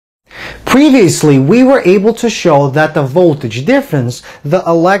Previously, we were able to show that the voltage difference, the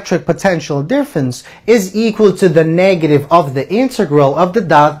electric potential difference, is equal to the negative of the integral of the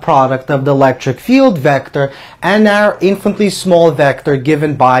dot product of the electric field vector and our infinitely small vector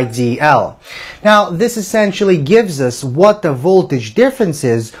given by dl. Now, this essentially gives us what the voltage difference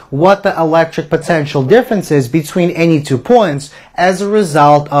is, what the electric potential difference is between any 2 points as a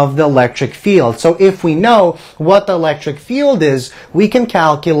result of the electric field. So if we know what the electric field is, we can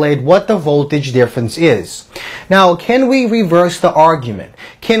calculate what the voltage difference is. Now, can we reverse the argument?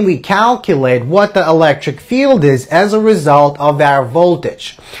 Can we calculate what the electric field is as a result of our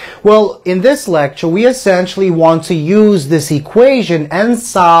voltage? Well, in this lecture, we essentially want to use this equation and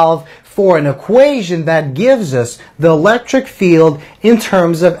solve for an equation that gives us the electric field in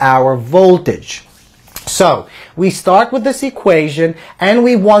terms of our voltage. So, we start with this equation and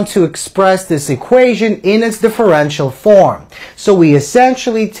we want to express this equation in its differential form. So we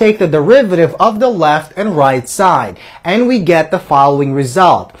essentially take the derivative of the left and right side and we get the following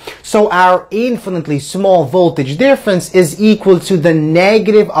result. So our infinitely small voltage difference is equal to the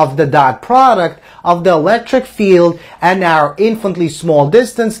negative of the dot product of the electric field and our infinitely small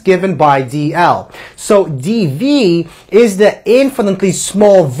distance given by dl. So dV is the infinitely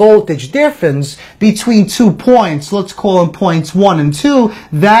small voltage difference between 2 points, let's call them points 1 and 2,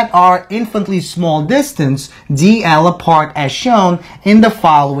 that are infinitely small distance dl apart as shown in the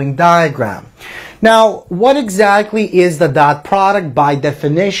following diagram. Now, what exactly is the dot product by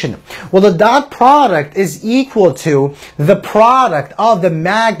definition? Well, the dot product is equal to the product of the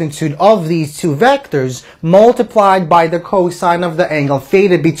magnitude of these two vectors multiplied by the cosine of the angle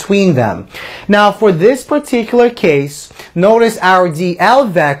theta between them. Now, for this particular case, notice our dl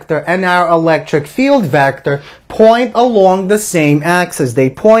vector and our electric field vector point along the same axis. They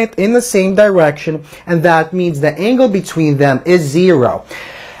point in the same direction, and that means the angle between them is 0.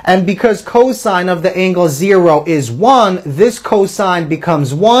 And because cosine of the angle 0 is 1, this cosine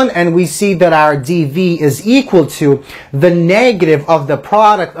becomes 1, and we see that our dV is equal to the negative of the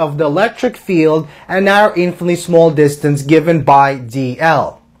product of the electric field and our infinitely small distance given by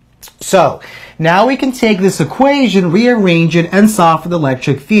dl. So, now we can take this equation, rearrange it, and solve for the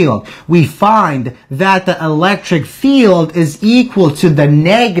electric field. We find that the electric field is equal to the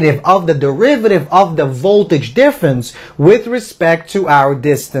negative of the derivative of the voltage difference with respect to our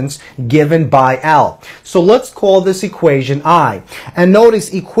distance given by L. So let's call this equation I. And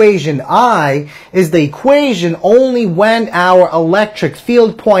notice equation I is the equation only when our electric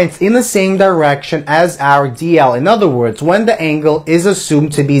field points in the same direction as our dl. In other words, when the angle is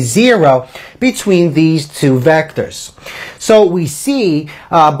assumed to be 0 between these two vectors. So we see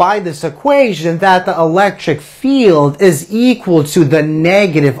by this equation that the electric field is equal to the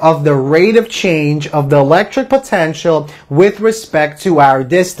negative of the rate of change of the electric potential with respect to our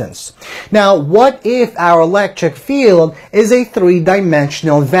distance. Now, what if our electric field is a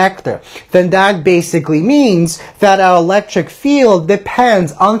three-dimensional vector? Then that basically means that our electric field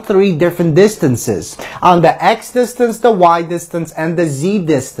depends on 3 different distances, on the x distance, the y distance, and the z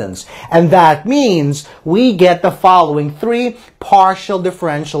distance. And that means we get the following 3 partial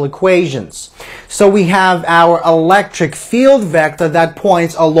differential equations. So we have our electric field vector that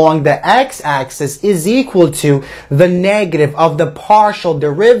points along the x-axis is equal to the negative of the partial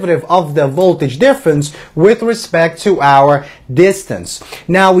derivative of the voltage difference with respect to our distance.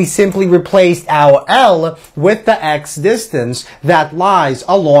 Now we simply replaced our L with the x distance that lies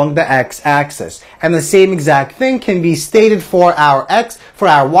along the x-axis. And the same exact thing can be stated for our x, for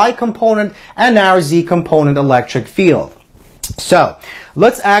our y component and our z component electric field. So,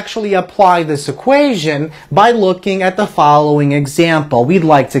 let's actually apply this equation by looking at the following example. We'd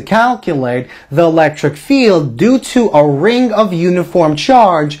like to calculate the electric field due to a ring of uniform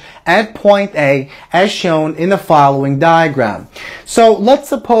charge at point A as shown in the following diagram. So, let's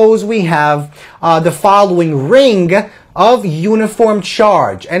suppose we have the following ring of uniform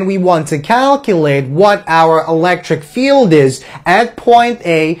charge, and we want to calculate what our electric field is at point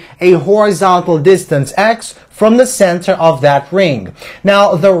A horizontal distance x, from the center of that ring.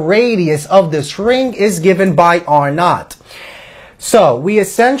 Now, the radius of this ring is given by r0. So, we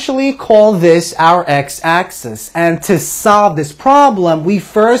essentially call this our x-axis, and to solve this problem, we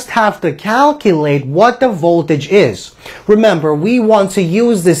first have to calculate what the voltage is. Remember, we want to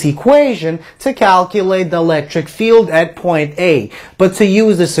use this equation to calculate the electric field at point A. But to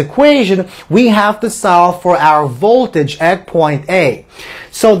use this equation, we have to solve for our voltage at point A.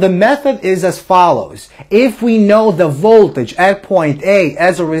 So the method is as follows. If we know the voltage at point A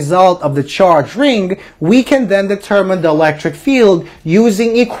as a result of the charged ring, we can then determine the electric field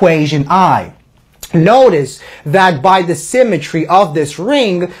using equation I. Notice that by the symmetry of this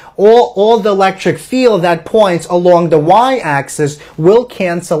ring, all the electric field that points along the y-axis will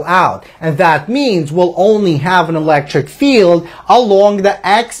cancel out. And that means we'll only have an electric field along the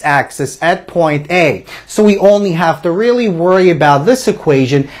x-axis at point A. So we only have to really worry about this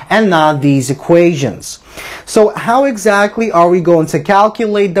equation and not these equations. So how exactly are we going to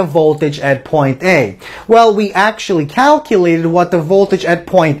calculate the voltage at point A? Well, we actually calculated what the voltage at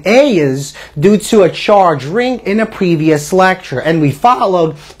point A is due to a charge ring in a previous lecture, and we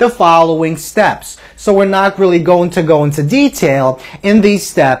followed the following steps. So we're not really going to go into detail in these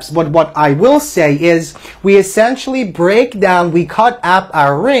steps, but what I will say is we essentially we cut up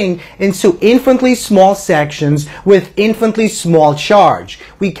our ring into infinitely small sections with infinitely small charge.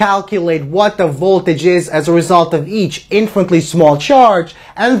 We calculate what the voltage is as a result of each infinitely small charge,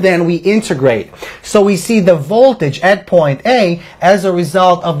 and then we integrate. So we see the voltage at point A as a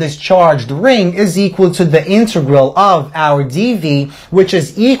result of this charged ring is equal to the integral of our dV, which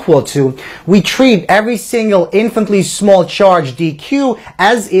is equal to, we treat every single infinitely small charge dq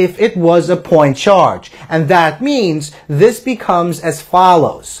as if it was a point charge. And that means this becomes as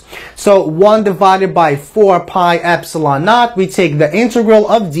follows. So 1 divided by 4 pi epsilon naught, we take the integral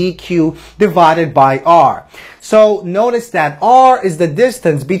of dq divided by r. So notice that r is the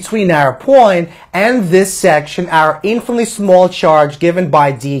distance between our point and this section, our infinitely small charge given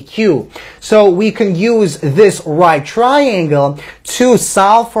by dq. So we can use this right triangle to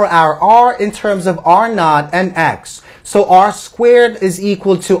solve for our r in terms of r naught and x. So r squared is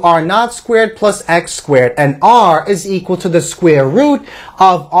equal to r naught squared plus x squared, and r is equal to the square root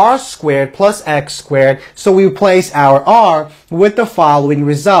of r squared plus x squared. So we replace our r with the following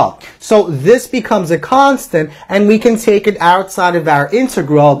result. So this becomes a constant, and we can take it outside of our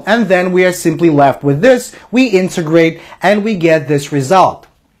integral, and then we are simply left with this. We integrate and we get this result.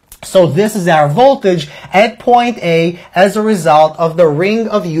 So this is our voltage at point A as a result of the ring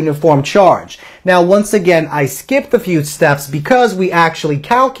of uniform charge. Now, once again, I skipped a few steps because we actually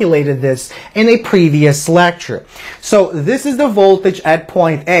calculated this in a previous lecture. So this is the voltage at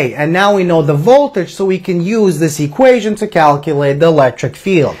point A, and now we know the voltage, so we can use this equation to calculate the electric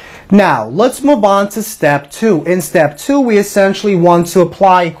field. Now, let's move on to step 2. In step 2, we essentially want to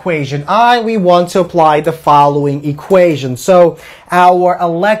apply equation I. We want to apply the following equation. So, our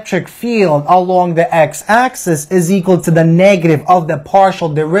electric field along the x-axis is equal to the negative of the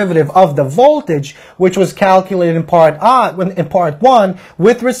partial derivative of the voltage, which was calculated in part 1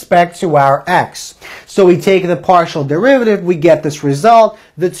 with respect to our x. So we take the partial derivative, we get this result,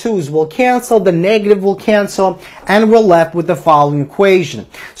 the 2's will cancel, the negative will cancel, and we're left with the following equation.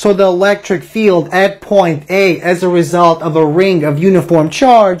 So the electric field at point A as a result of a ring of uniform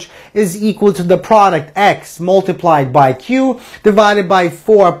charge is equal to the product x multiplied by q divided by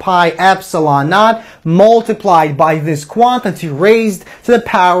 4 pi epsilon naught multiplied by this quantity raised to the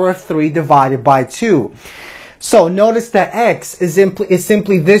power of 3 divided by 2. So notice that x is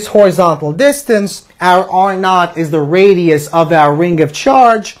simply this horizontal distance, our r naught is the radius of our ring of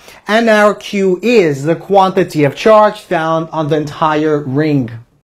charge, and our q is the quantity of charge found on the entire ring.